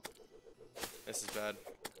 Uh-oh. This is bad.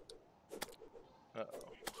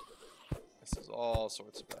 Uh-oh. This is all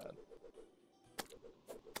sorts of bad.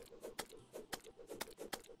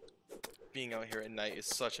 Being out here at night is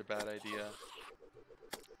such a bad idea.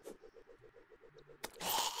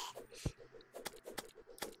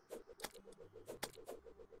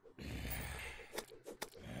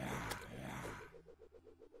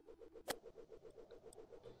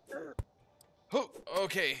 Oh,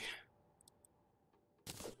 okay.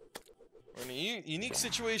 We're in a unique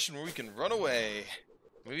situation where we can run away.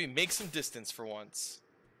 Maybe make some distance for once.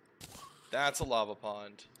 That's a lava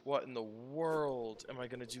pond. What in the world am I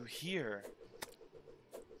gonna do here?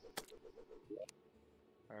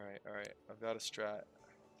 Alright, alright. I've got a strat.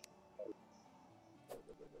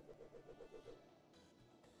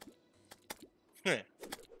 It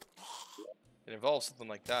involves something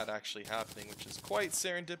like that actually happening, which is quite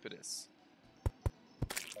serendipitous.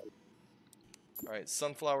 Alright,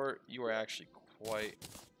 Sunflower, you are actually quite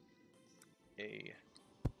a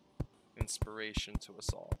inspiration to us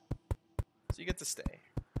all. So you get to stay.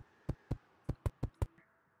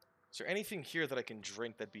 Is there anything here that I can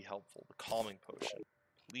drink that'd be helpful? The calming potion.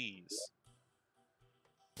 Please.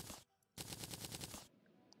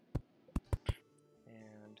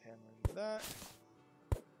 And handling that.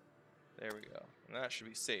 There we go. And that should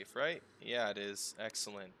be safe, right? Yeah, it is.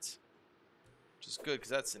 Excellent. Which is good, because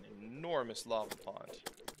that's an enormous lava pond.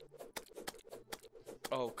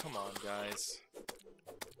 Oh, come on, guys.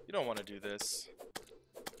 You don't want to do this.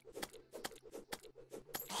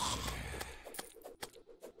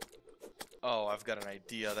 Oh, I've got an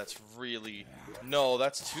idea that's really... No,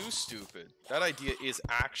 that's too stupid. That idea is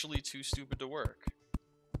actually too stupid to work.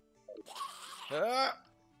 Ah!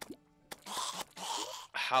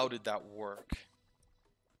 How did that work?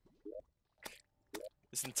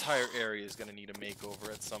 This entire area is going to need a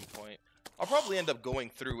makeover at some point. I'll probably end up going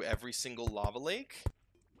through every single lava lake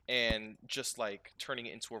and just, like, turning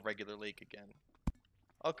it into a regular lake again.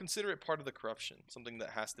 I'll consider it part of the corruption, something that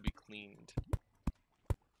has to be cleaned.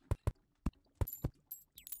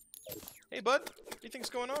 Hey, bud, what do you think's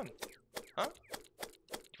going on? Huh?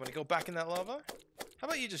 You want to go back in that lava? How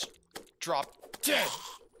about you just drop dead?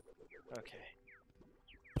 Okay.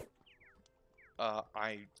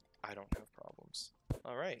 I don't have problems.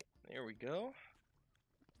 Alright, there we go.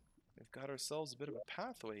 We've got ourselves a bit of a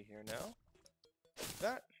pathway here now. Like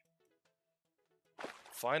that.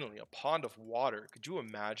 Finally, a pond of water. Could you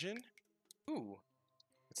imagine? Ooh,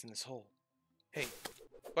 what's in this hole? Hey,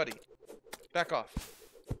 buddy, back off.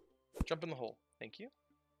 Jump in the hole. Thank you.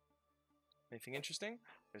 Anything interesting?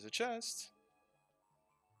 There's a chest.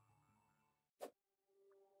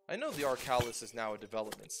 I know the Arcalis is now a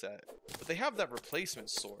development set, but they have that replacement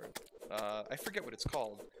sword. I forget what it's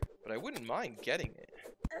called, but I wouldn't mind getting it.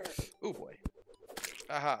 Oh boy.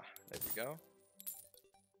 Aha, there we go.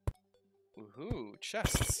 Woohoo,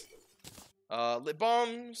 chests. Lip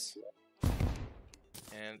bombs.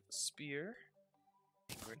 And spear.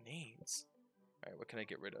 And grenades. Alright, what can I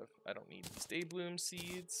get rid of? I don't need these day bloom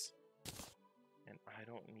seeds. And I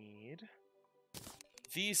don't need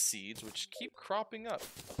these seeds, which keep cropping up.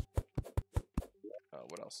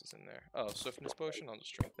 What else is in there? Oh, swiftness potion. I'll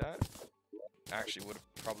just drink that. Actually, would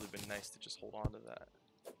have probably been nice to just hold on to that.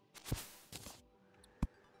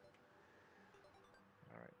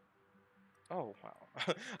 Alright. Oh,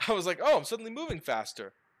 wow. I was like, oh, I'm suddenly moving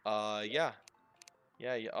faster. Yeah.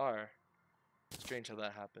 Yeah, you are. Strange how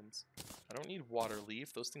that happens. I don't need water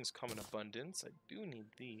leaf. Those things come in abundance. I do need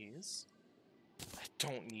these. I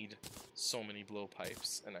don't need so many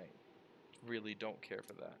blowpipes, and I really don't care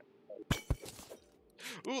for that.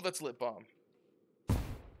 Ooh, that's lip balm.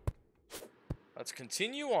 Let's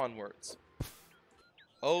continue onwards.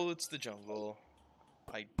 Oh, it's the jungle.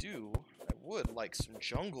 I would like some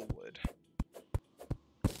jungle wood.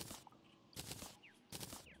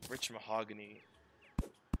 Rich mahogany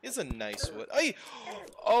is a nice wood. Ay!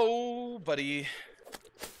 Oh, buddy.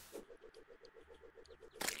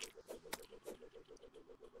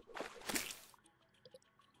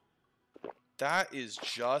 That is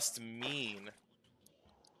just mean.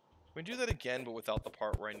 Can we do that again, but without the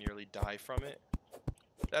part where I nearly die from it?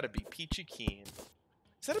 That'd be peachy keen.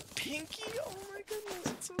 Is that a pinky? Oh my goodness,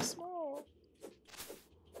 it's so small.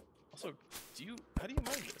 Also, how do you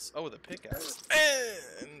mine this? Oh, with a pickaxe.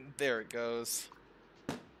 And there it goes.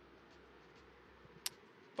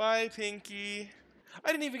 Bye, Pinky.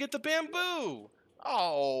 I didn't even get the bamboo.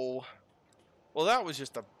 Oh. Well, that was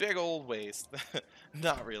just a big old waste.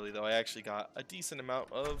 Not really, though. I actually got a decent amount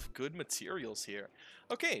of good materials here.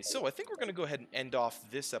 Okay, so I think we're going to go ahead and end off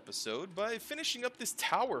this episode by finishing up this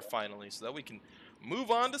tower finally so that we can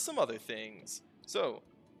move on to some other things. So,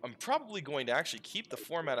 I'm probably going to actually keep the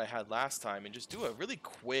format I had last time and just do a really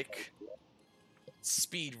quick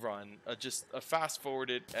speed run, just a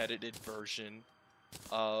fast-forwarded, edited version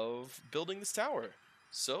of building this tower.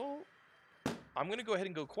 So, I'm going to go ahead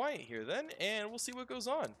and go quiet here then, and we'll see what goes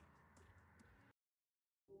on.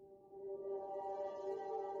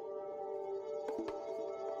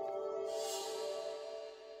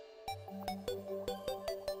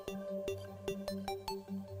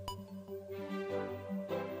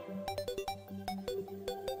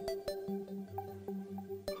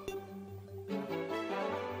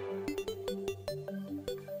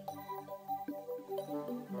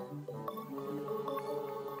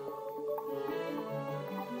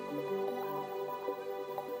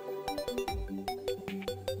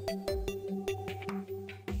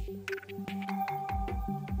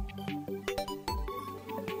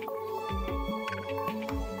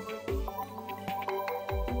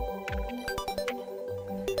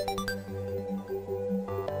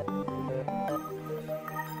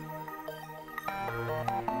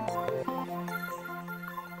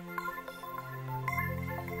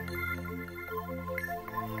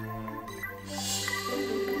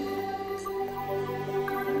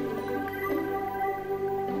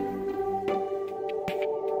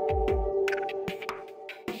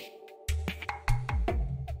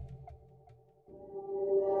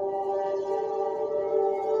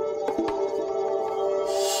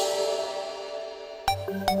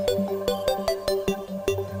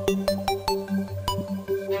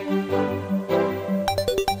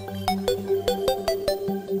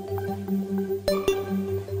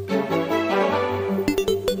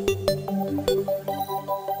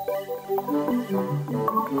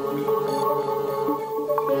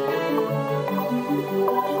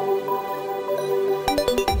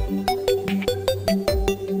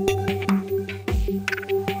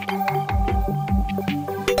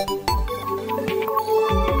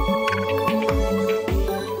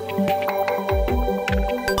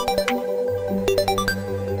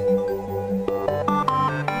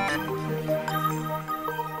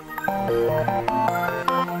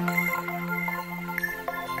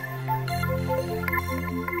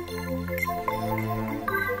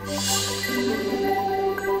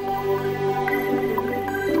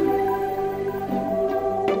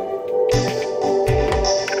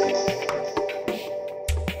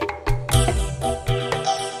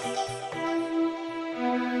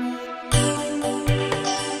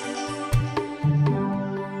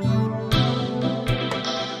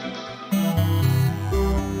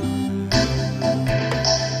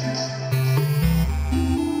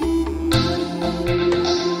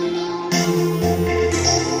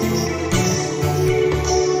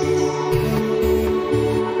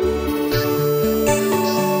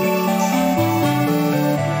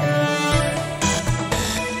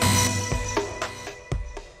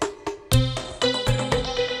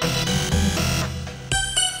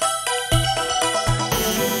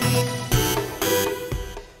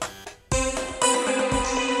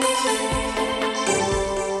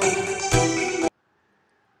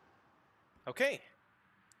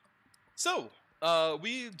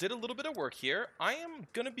 we did a little bit of work here. I am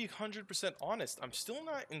gonna be 100% honest. I'm still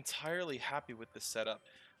not entirely happy with this setup.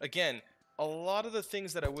 Again, a lot of the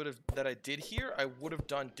things that I did here, I would have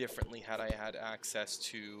done differently had I had access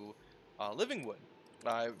to living wood.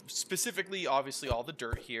 Specifically, obviously, all the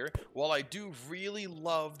dirt here. While I do really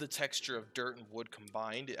love the texture of dirt and wood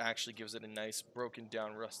combined, it actually gives it a nice broken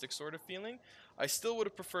down rustic sort of feeling. I still would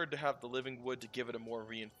have preferred to have the living wood to give it a more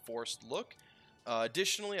reinforced look.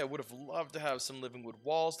 Additionally, I would have loved to have some living wood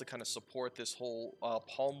walls to kind of support this whole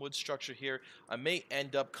palm wood structure here. I may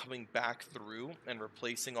end up coming back through and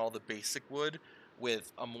replacing all the basic wood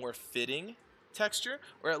with a more fitting texture,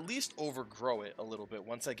 or at least overgrow it a little bit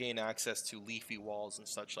once I gain access to leafy walls and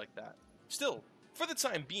such like that. Still, for the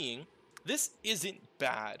time being, this isn't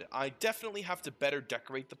bad. I definitely have to better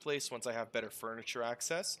decorate the place once I have better furniture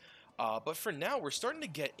access. But for now, we're starting to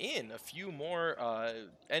get in a few more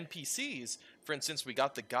NPCs. For instance, we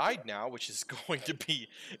got the guide now, which is going to be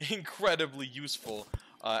incredibly useful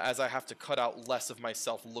as I have to cut out less of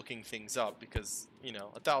myself looking things up because, you know,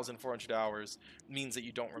 1,400 hours means that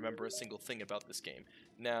you don't remember a single thing about this game.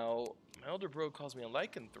 Now, my elder bro calls me a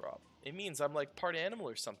lycanthrope. It means I'm like part animal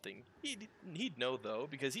or something. He'd know, though,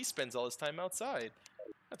 because he spends all his time outside.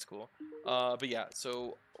 That's cool. But yeah,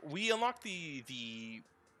 so we unlocked the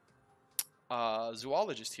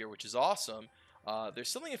zoologist here, which is awesome. They're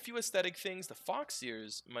selling a few aesthetic things. The fox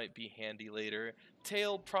ears might be handy later.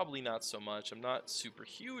 Tail, probably not so much. I'm not super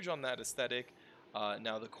huge on that aesthetic.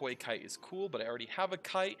 Now, the koi kite is cool, but I already have a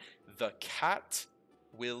kite. The cat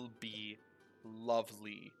will be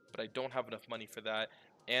lovely, but I don't have enough money for that.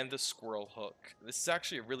 And the squirrel hook. This is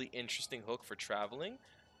actually a really interesting hook for traveling.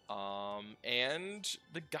 And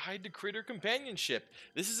the guide to critter companionship.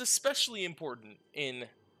 This is especially important in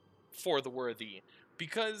For the Worthy,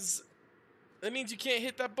 because that means you can't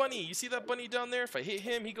hit that bunny. You see that bunny down there? If I hit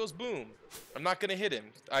him, he goes boom. I'm not gonna hit him.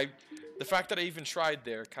 The fact that I even tried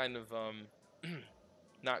there, kind of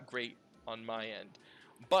not great on my end.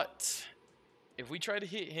 But if we try to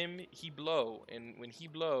hit him, he blow, and when he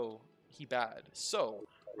blow, he bad. So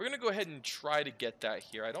we're gonna go ahead and try to get that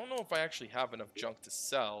here. I don't know if I actually have enough junk to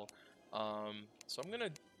sell, so I'm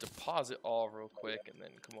gonna deposit all real quick, and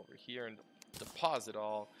then come over here and deposit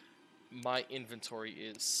all. My inventory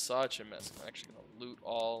is such a mess. I'm actually going to loot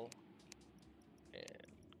all.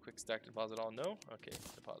 And quick stack deposit all. No? Okay,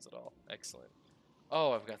 deposit all. Excellent.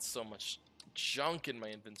 Oh, I've got so much junk in my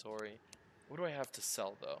inventory. What do I have to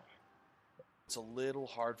sell, though? It's a little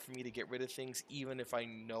hard for me to get rid of things, even if I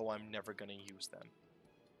know I'm never going to use them.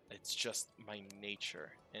 It's just my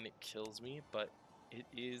nature, and it kills me, but it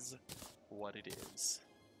is what it is.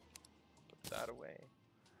 Put that away.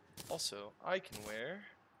 Also, I can wear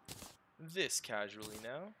this casually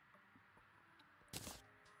now.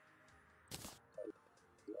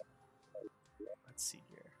 Let's see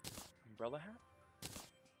here. Umbrella hat?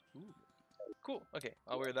 Ooh. Cool. Okay,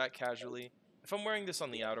 I'll wear that casually. If I'm wearing this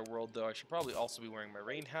on the outer world, though, I should probably also be wearing my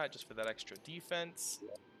rain hat just for that extra defense.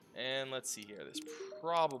 And let's see here. This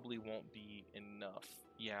probably won't be enough.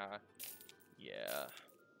 Yeah.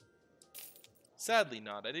 Sadly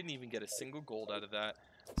not. I didn't even get a single gold out of that.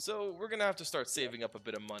 So we're gonna have to start saving up a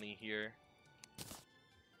bit of money here.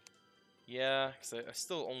 Yeah, because I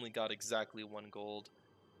still only got exactly 1 gold.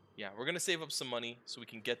 Yeah, we're gonna save up some money so we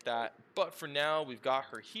can get that. But for now, we've got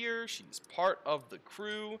her here. She's part of the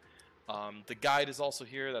crew. The guide is also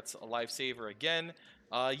here. That's a lifesaver again.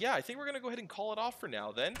 Yeah, I think we're gonna go ahead and call it off for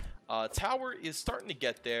now then. Tower is starting to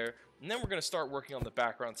get there, and then we're gonna start working on the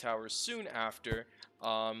background towers soon after.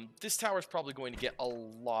 This tower is probably going to get a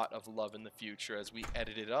lot of love in the future as we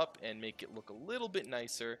edit it up and make it look a little bit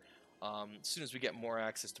nicer as soon as we get more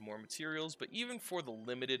access to more materials. But even for the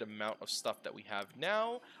limited amount of stuff that we have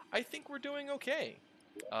now, I think we're doing okay.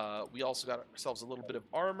 We also got ourselves a little bit of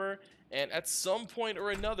armor, and at some point or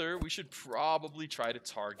another, we should probably try to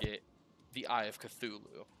target the Eye of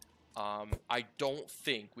Cthulhu. I don't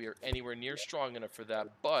think we are anywhere near strong enough for that,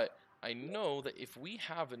 but I know that if we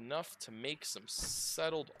have enough to make some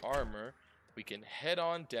settled armor, we can head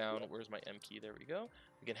on down. Where's my M key? There we go.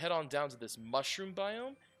 We can head on down to this mushroom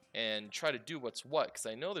biome and try to do what's what, because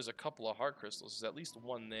I know there's a couple of heart crystals. There's at least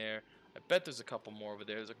 1 there. I bet there's a couple more over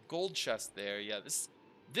there. There's a gold chest there. Yeah,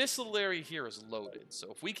 this little area here is loaded. So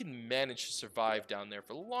if we can manage to survive down there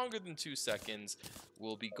for longer than 2 seconds,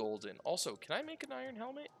 we'll be golden. Also, can I make an iron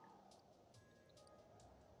helmet?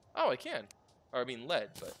 Oh, I can. Or I mean lead,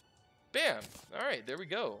 but bam! Alright, there we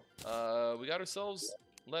go. We got ourselves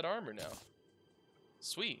lead armor now.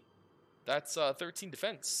 Sweet. That's 13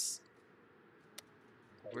 defense.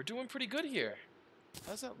 We're doing pretty good here.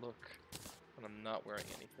 How's that look when I'm not wearing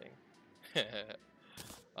anything? Yeah,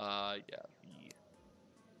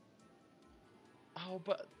 Oh,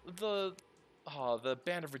 but the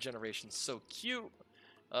Band of Regeneration's so cute.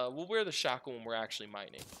 We'll wear the shackle when we're actually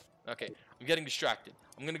mining. Okay, I'm getting distracted.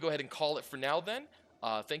 I'm gonna go ahead and call it for now then.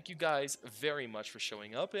 Thank you guys very much for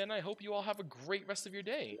showing up, and I hope you all have a great rest of your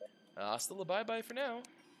day. Hasta la bye-bye for now.